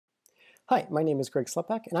Hi, my name is Greg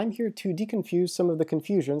Slepak, and I'm here to deconfuse some of the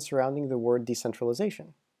confusion surrounding the word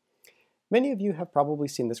decentralization. Many of you have probably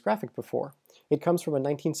seen this graphic before. It comes from a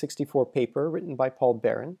 1964 paper written by Paul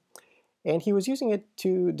Barron, and he was using it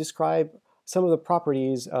to describe some of the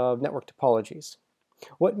properties of network topologies.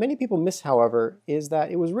 What many people miss, however, is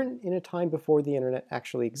that it was written in a time before the internet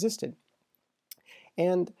actually existed.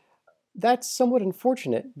 And that's somewhat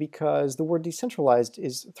unfortunate because the word decentralized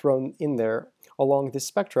is thrown in there along this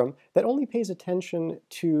spectrum that only pays attention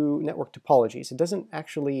to network topologies. It doesn't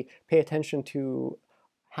actually pay attention to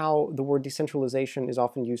how the word decentralization is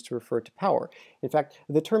often used to refer to power. In fact,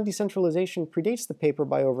 the term decentralization predates the paper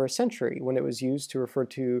by over a century when it was used to refer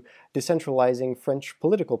to decentralizing French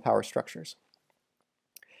political power structures.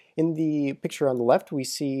 In the picture on the left, we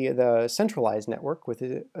see the centralized network with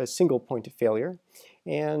a single point of failure,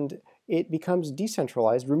 and it becomes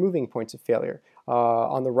decentralized, removing points of failure.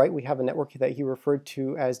 On the right, we have a network that he referred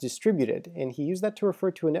to as distributed, and he used that to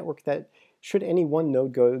refer to a network that, should any one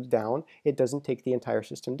node go down, it doesn't take the entire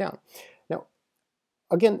system down. Now,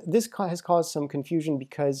 again, this has caused some confusion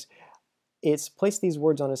because it's placed these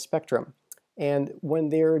words on a spectrum, and when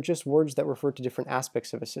they're just words that refer to different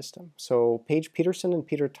aspects of a system. So Paige Peterson and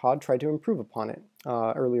Peter Todd tried to improve upon it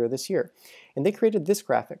earlier this year, and they created this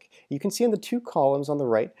graphic. You can see in the two columns on the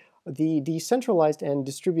right, the decentralized and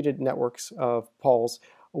distributed networks of Paul's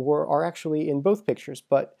are actually in both pictures,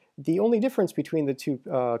 but the only difference between the two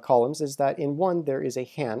columns is that in one there is a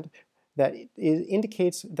hand that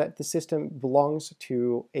indicates that the system belongs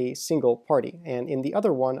to a single party, and in the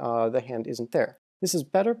other one the hand isn't there. This is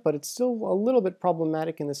better, but it's still a little bit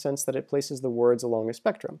problematic in the sense that it places the words along a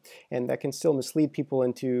spectrum, and that can still mislead people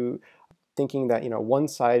into thinking that one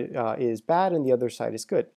side is bad and the other side is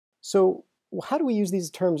good. So how do we use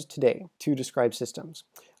these terms today to describe systems?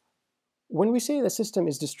 When we say the system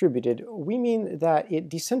is distributed, we mean that it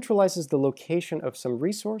decentralizes the location of some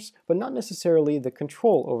resource, but not necessarily the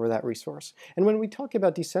control over that resource. And when we talk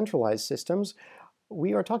about decentralized systems,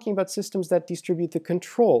 we are talking about systems that distribute the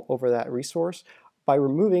control over that resource by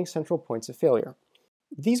removing central points of failure.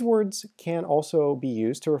 These words can also be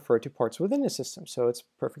used to refer to parts within a system, so it's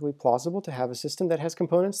perfectly plausible to have a system that has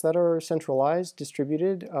components that are centralized,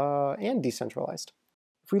 distributed, and decentralized.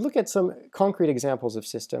 If we look at some concrete examples of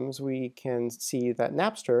systems, we can see that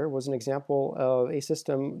Napster was an example of a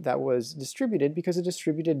system that was distributed because it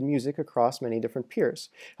distributed music across many different peers.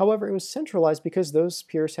 However, it was centralized because those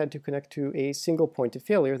peers had to connect to a single point of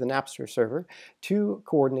failure, the Napster server, to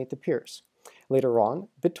coordinate the peers. Later on,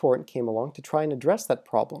 BitTorrent came along to try and address that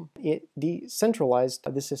problem. It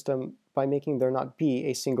decentralized the system by making there not be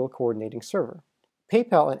a single coordinating server.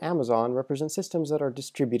 PayPal and Amazon represent systems that are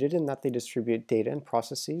distributed in that they distribute data and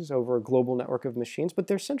processes over a global network of machines, but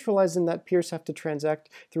they're centralized in that peers have to transact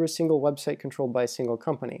through a single website controlled by a single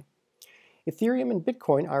company. Ethereum and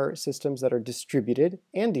Bitcoin are systems that are distributed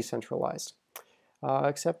and decentralized,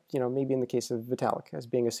 except maybe in the case of Vitalik as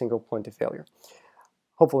being a single point of failure.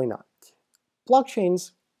 Hopefully not.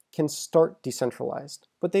 Blockchains can start decentralized,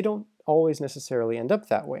 but they don't always necessarily end up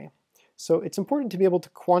that way. So it's important to be able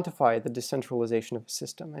to quantify the decentralization of a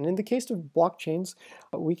system. And in the case of blockchains,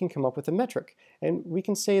 we can come up with a metric. And we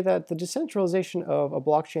can say that the decentralization of a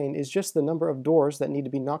blockchain is just the number of doors that need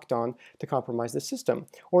to be knocked on to compromise the system.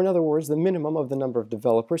 Or in other words, the minimum of the number of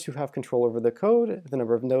developers who have control over the code, the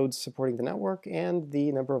number of nodes supporting the network, and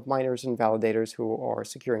the number of miners and validators who are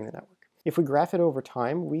securing the network. If we graph it over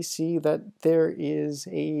time, we see that there is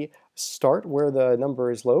a start where the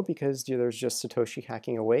number is low because there's just Satoshi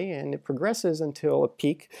hacking away, and it progresses until a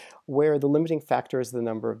peak where the limiting factor is the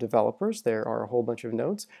number of developers. There are a whole bunch of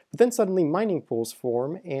nodes, but then suddenly mining pools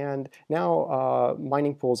form, and now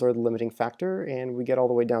mining pools are the limiting factor, and we get all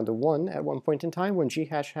the way down to 1 at one point in time when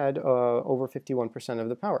Ghash had over 51% of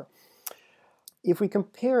the power. If we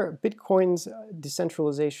compare Bitcoin's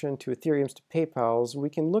decentralization to Ethereum's to PayPal's, we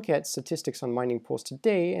can look at statistics on mining pools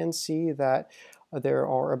today and see that there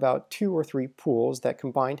are about 2 or 3 pools that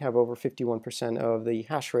combined have over 51% of the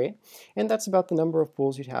hash rate, and that's about the number of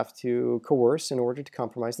pools you'd have to coerce in order to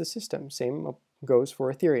compromise the system. Same goes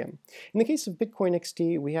for Ethereum. In the case of Bitcoin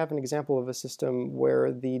XT, we have an example of a system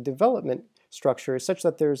where the development structure is such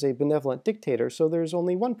that there's a benevolent dictator, so there's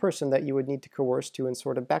only one person that you would need to coerce to and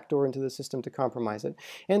sort of backdoor into the system to compromise it.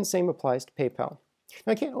 And same applies to PayPal.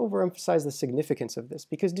 Now, I can't overemphasize the significance of this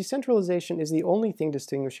because decentralization is the only thing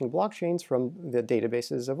distinguishing blockchains from the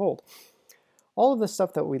databases of old. All of the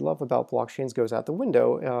stuff that we love about blockchains goes out the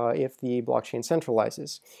window if the blockchain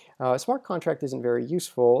centralizes. A smart contract isn't very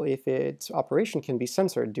useful if its operation can be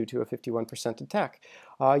censored due to a 51% attack.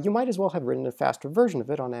 You might as well have written a faster version of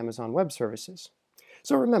it on Amazon Web Services.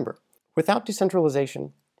 So remember, without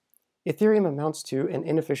decentralization, Ethereum amounts to an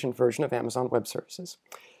inefficient version of Amazon Web Services.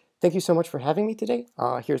 Thank you so much for having me today.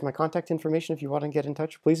 Here's my contact information if you want to get in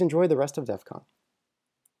touch. Please enjoy the rest of DEF CON.